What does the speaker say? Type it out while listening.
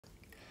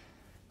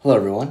Hello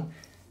everyone.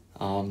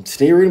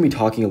 Today we're going to be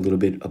talking a little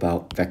bit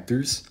about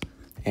vectors,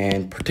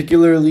 and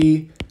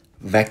particularly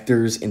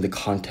vectors in the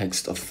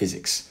context of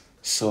physics.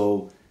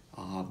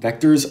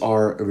 Vectors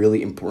are a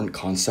really important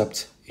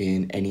concept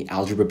in any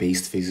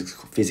algebra-based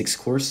physics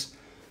course.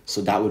 So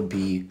that would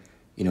be,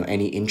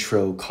 any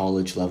intro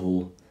college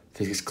level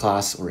physics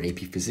class or AP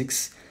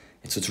Physics.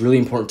 And so it's really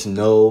important to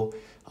know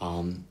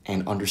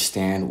and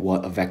understand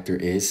what a vector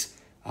is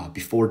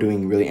before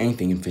doing really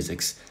anything in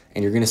physics.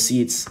 And you're going to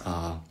see its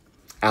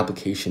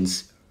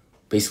applications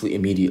basically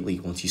immediately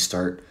once you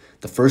start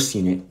the first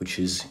unit, which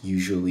is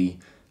usually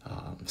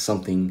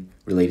something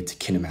related to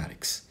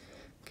kinematics.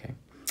 Okay,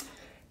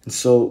 and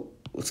so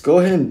let's go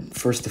ahead and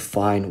first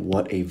define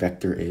what a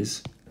vector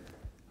is.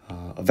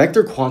 A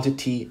vector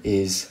quantity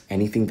is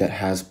anything that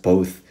has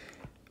both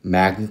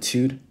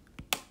magnitude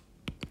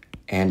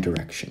and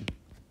direction.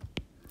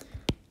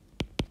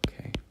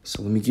 Okay,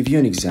 so let me give you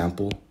an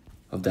example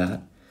of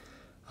that.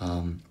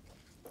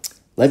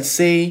 Let's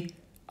say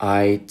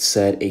I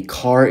said a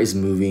car is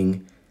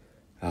moving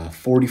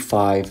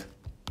 45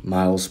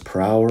 miles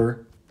per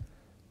hour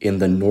in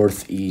the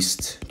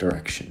northeast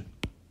direction.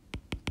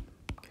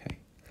 Okay.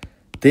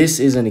 This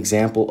is an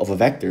example of a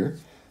vector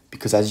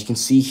because, as you can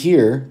see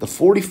here, the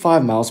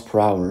 45 miles per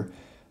hour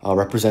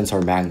represents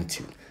our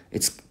magnitude.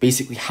 It's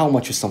basically how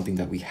much of something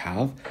that we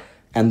have.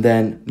 And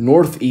then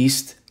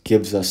northeast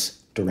gives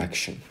us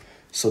direction.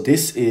 So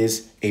this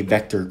is a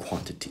vector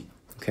quantity.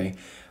 Okay.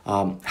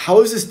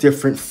 How is this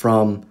different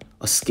from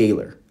a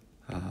scalar?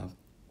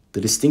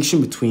 The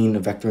distinction between a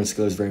vector and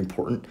scalar is very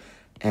important.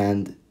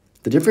 And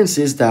the difference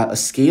is that a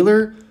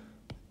scalar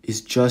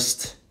is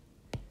just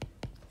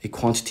a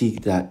quantity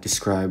that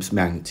describes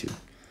magnitude.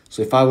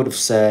 So if I would have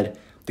said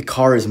the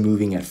car is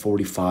moving at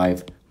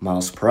 45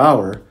 miles per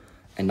hour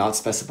and not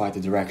specified the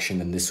direction,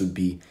 then this would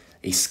be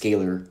a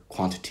scalar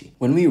quantity.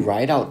 When we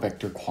write out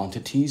vector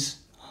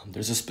quantities,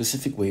 there's a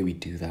specific way we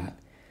do that.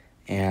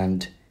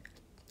 And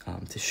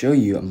to show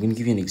you, I'm going to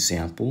give you an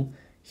example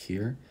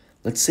here.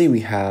 Let's say we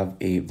have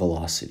a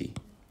velocity.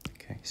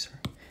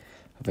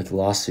 A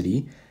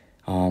velocity.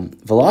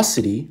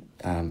 Velocity,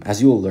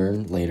 as you will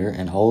learn later,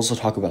 and I'll also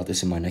talk about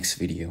this in my next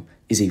video,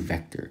 is a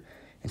vector.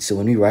 And so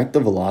when we write the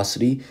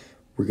velocity,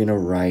 we're going to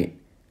write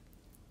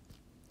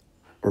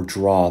or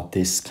draw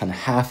this kind of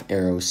half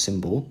arrow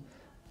symbol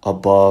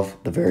above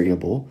the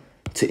variable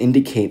to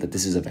indicate that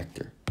this is a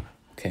vector.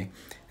 Okay,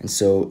 and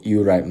so you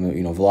would write,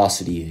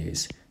 velocity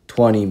is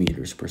 20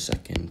 meters per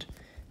second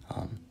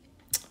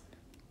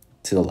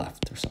to the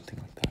left or something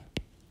like that.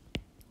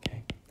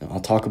 Okay, now I'll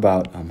talk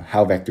about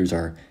how vectors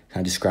are kind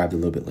of described a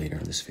little bit later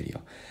in this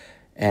video.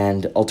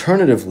 And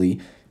alternatively,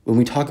 when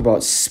we talk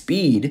about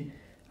speed,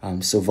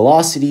 so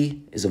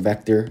velocity is a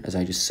vector, as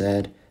I just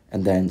said,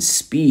 and then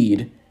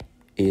speed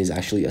is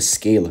actually a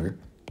scalar,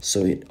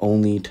 so it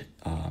only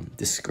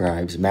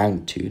describes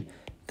magnitude.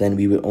 Then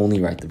we would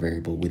only write the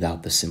variable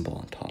without the symbol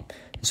on top.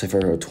 So if I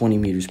wrote 20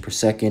 meters per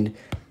second,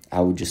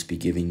 I would just be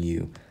giving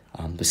you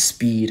the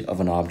speed of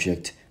an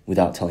object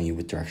without telling you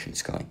what direction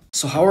it's going.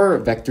 So how are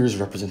vectors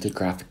represented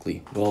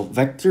graphically? Well,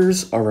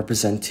 vectors are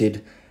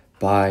represented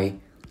by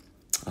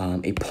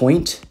a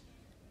point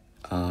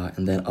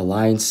and then a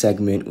line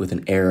segment with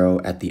an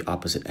arrow at the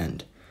opposite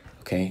end.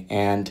 Okay,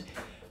 and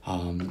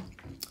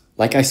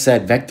like I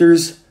said,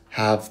 vectors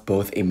have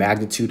both a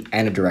magnitude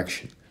and a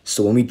direction.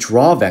 So when we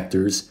draw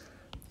vectors,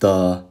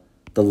 the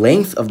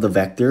length of the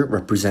vector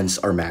represents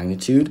our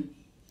magnitude.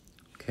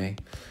 Okay,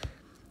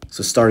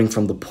 so starting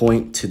from the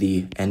point to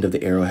the end of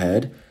the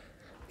arrowhead,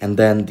 and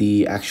then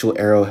the actual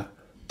arrow,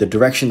 the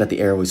direction that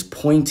the arrow is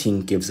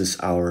pointing gives us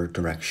our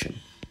direction.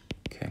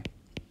 Okay,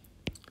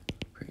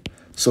 great.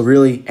 So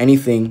really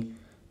anything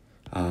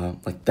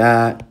like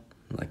that,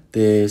 like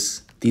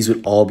this, these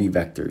would all be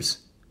vectors.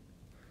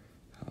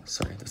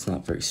 Sorry, that's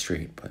not very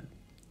straight, but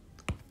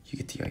you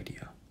get the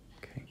idea.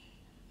 Okay.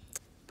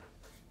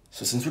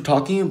 So since we're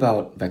talking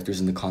about vectors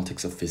in the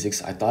context of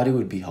physics, I thought it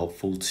would be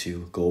helpful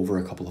to go over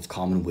a couple of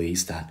common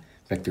ways that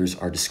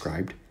vectors are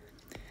described.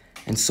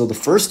 And so the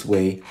first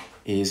way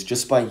is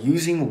just by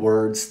using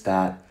words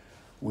that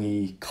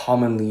we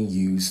commonly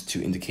use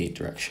to indicate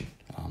direction.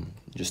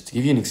 Just to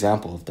give you an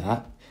example of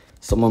that,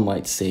 someone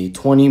might say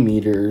 20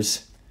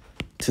 meters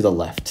to the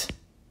left,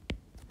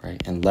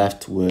 right? And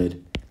left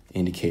would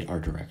indicate our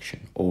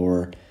direction,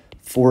 or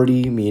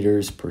 40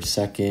 meters per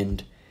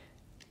second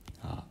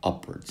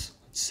upwards,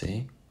 let's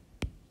say,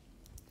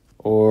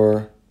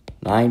 or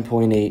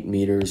 9.8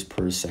 meters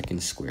per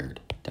second squared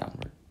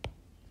downward.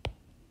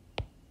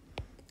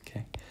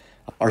 Okay.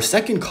 Our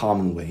second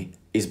common way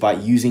is by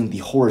using the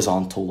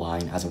horizontal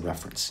line as a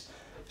reference.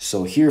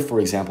 So here, for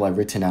example, I've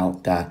written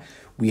out that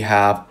we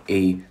have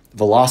a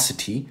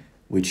velocity,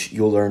 which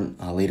you'll learn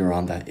later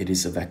on that it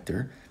is a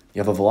vector. You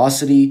have a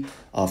velocity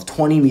of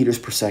 20 meters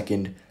per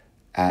second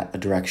at a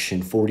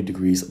direction 40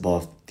 degrees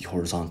above the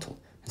horizontal.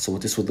 And so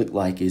what this would look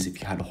like is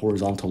if you had a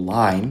horizontal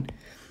line,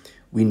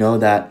 we know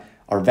that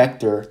our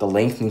vector, the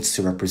length needs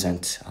to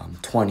represent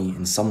 20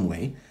 in some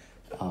way.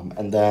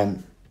 And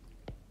then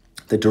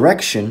the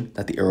direction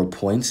that the arrow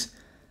points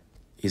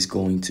is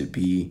going to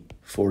be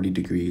 40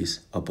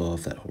 degrees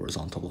above that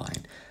horizontal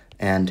line.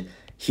 And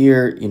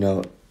here, you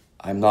know,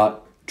 I'm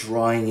not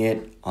drawing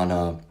it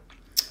on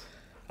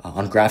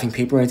graphing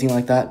paper or anything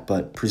like that,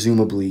 but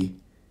presumably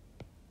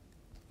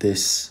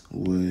this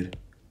would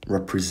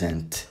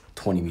represent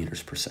 20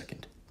 meters per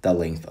second, the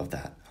length of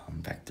that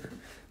vector.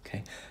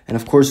 Okay, and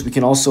of course we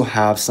can also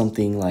have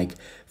something like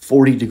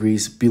 40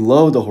 degrees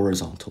below the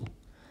horizontal,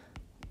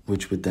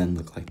 which would then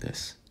look like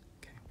this.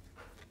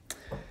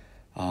 Okay.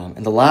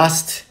 And the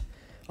last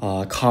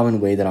common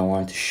way that I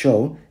wanted to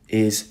show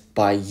is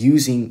by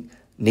using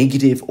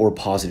negative or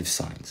positive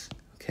signs.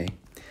 Okay,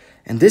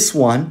 and this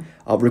one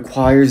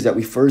requires that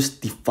we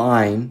first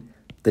define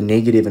the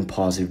negative and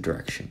positive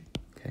direction.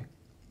 Okay,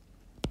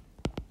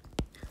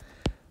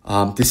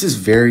 this is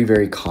very,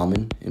 very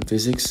common in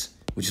physics,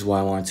 which is why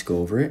I wanted to go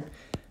over it.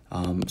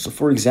 So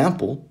for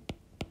example,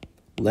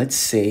 let's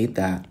say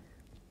that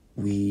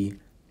we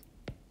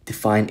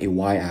define a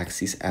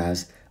y-axis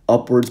as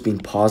upwards being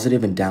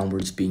positive and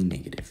downwards being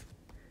negative.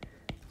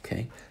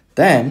 Okay,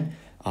 then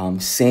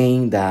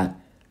saying that,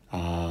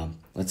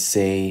 let's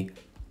say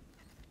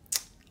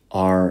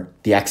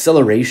the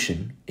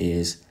acceleration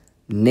is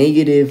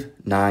negative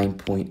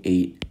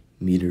 9.8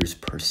 meters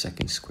per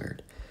second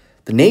squared.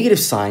 The negative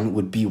sign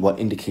would be what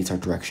indicates our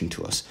direction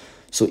to us.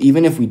 So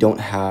even if we don't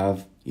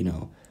have, you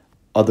know,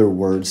 other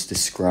words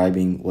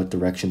describing what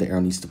direction the arrow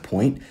needs to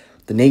point,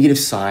 the negative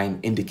sign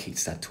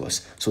indicates that to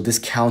us. So this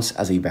counts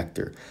as a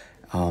vector.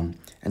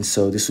 And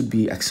so this would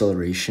be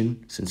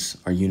acceleration, since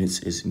our units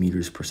is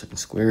meters per second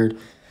squared.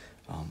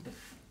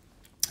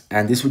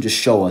 And this would just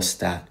show us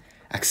that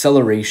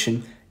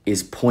acceleration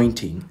is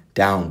pointing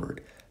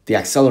downward. The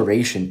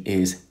acceleration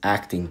is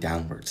acting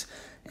downwards.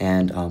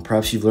 And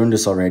perhaps you've learned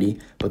this already,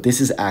 but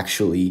this is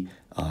actually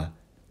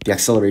the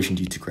acceleration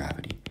due to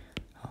gravity.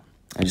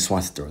 I just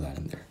wanted to throw that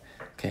in there.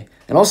 Okay.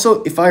 And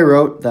also, if I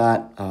wrote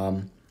that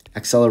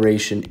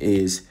acceleration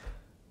is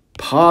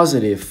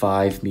positive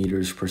 5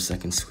 meters per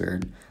second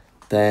squared,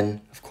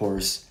 then of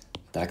course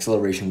the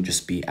acceleration would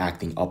just be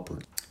acting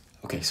upward.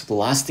 Okay, so the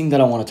last thing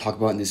that I want to talk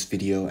about in this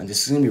video, and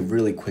this is going to be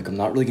really quick, I'm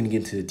not really going to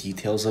get into the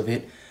details of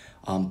it,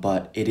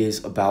 but it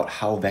is about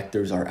how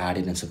vectors are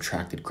added and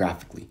subtracted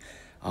graphically.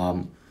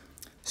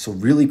 So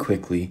really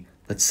quickly,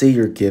 let's say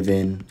you're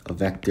given a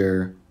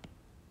vector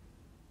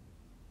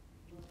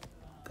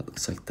that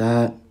looks like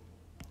that.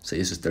 Say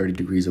this is 30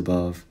 degrees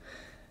above,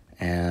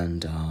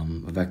 and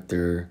a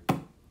vector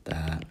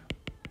that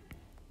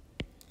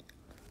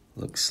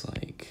looks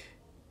like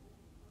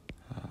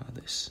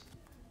this.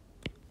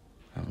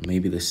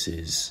 Maybe this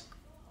is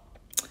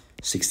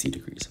 60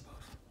 degrees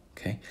above.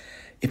 Okay.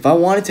 If I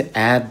wanted to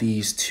add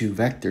these two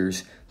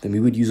vectors, then we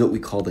would use what we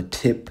call the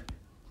tip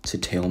to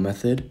tail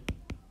method,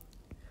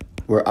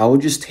 where I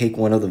would just take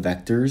one of the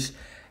vectors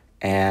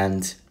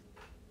and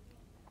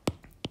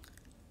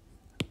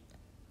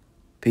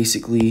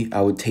basically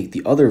I would take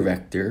the other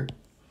vector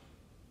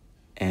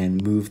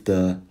and move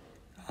the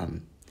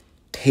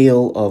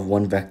tail of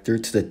one vector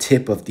to the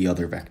tip of the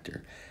other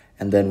vector.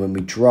 And then when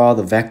we draw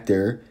the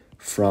vector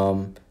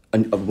from,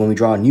 when we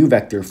draw a new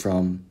vector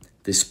from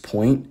this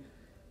point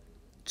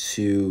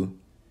to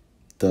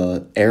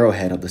the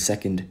arrowhead of the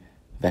second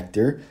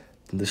vector,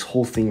 then this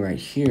whole thing right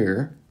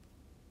here,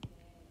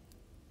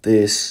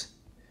 this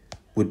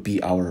would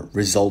be our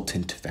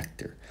resultant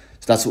vector.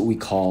 So that's what we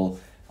call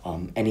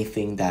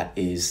anything that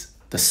is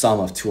the sum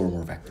of two or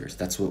more vectors.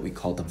 That's what we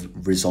call the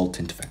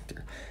resultant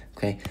vector.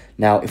 Okay.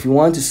 Now, if we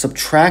wanted to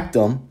subtract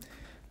them,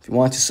 if you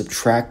want to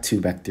subtract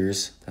two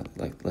vectors,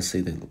 like let's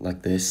say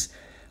like this,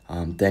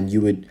 then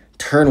you would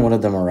turn one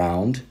of them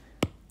around.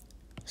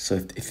 So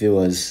if it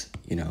was,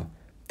 you know,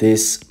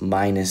 this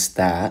minus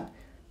that,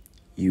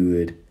 you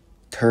would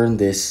turn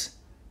this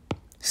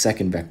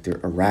second vector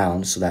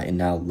around so that it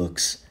now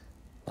looks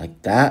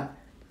like that.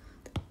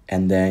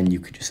 And then you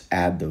could just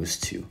add those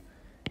two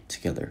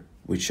together,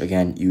 which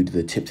again, you do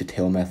the tip to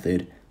tail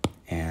method,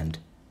 and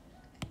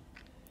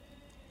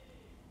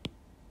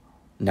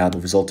now the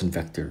resultant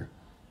vector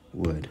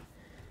would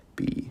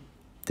be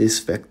this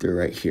vector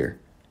right here.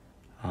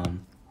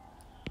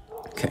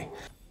 Okay,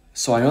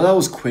 so I know that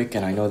was quick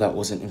and I know that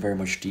wasn't in very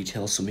much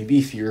detail, so maybe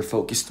if you're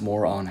focused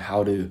more on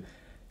how to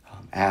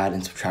add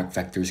and subtract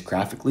vectors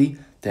graphically,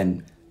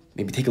 then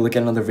maybe take a look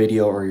at another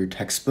video or your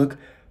textbook.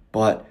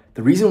 But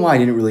the reason why I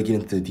didn't really get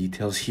into the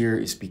details here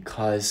is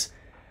because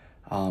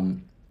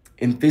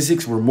in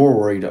physics, we're more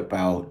worried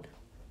about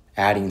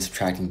adding and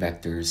subtracting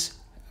vectors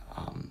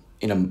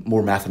in a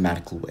more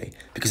mathematical way.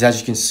 Because as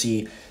you can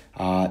see,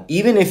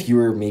 even if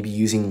you're maybe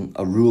using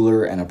a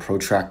ruler and a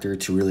protractor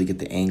to really get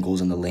the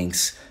angles and the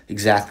lengths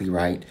exactly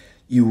right,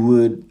 you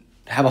would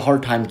have a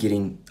hard time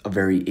getting a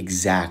very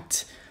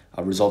exact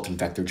resultant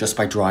vector just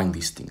by drawing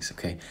these things,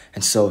 okay?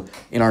 And so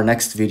in our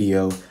next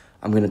video,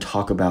 I'm going to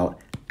talk about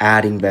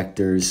adding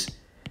vectors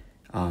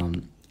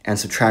and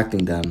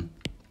subtracting them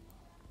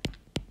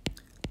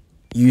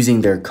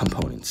using their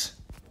components.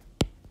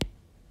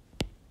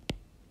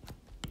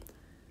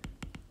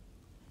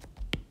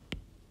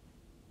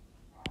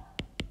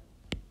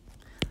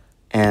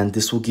 and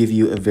this will give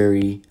you a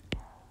very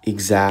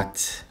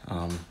exact,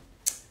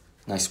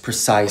 nice,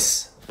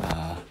 precise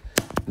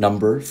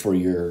number for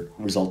your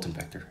resultant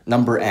vector.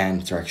 Number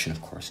and direction, of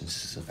course, since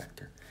this is a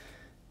vector.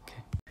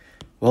 Okay.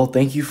 Well,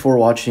 thank you for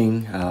watching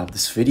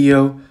this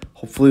video.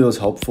 Hopefully it was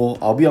helpful.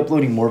 I'll be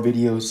uploading more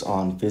videos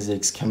on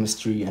physics,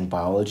 chemistry, and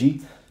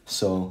biology,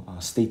 so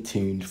stay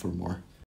tuned for more.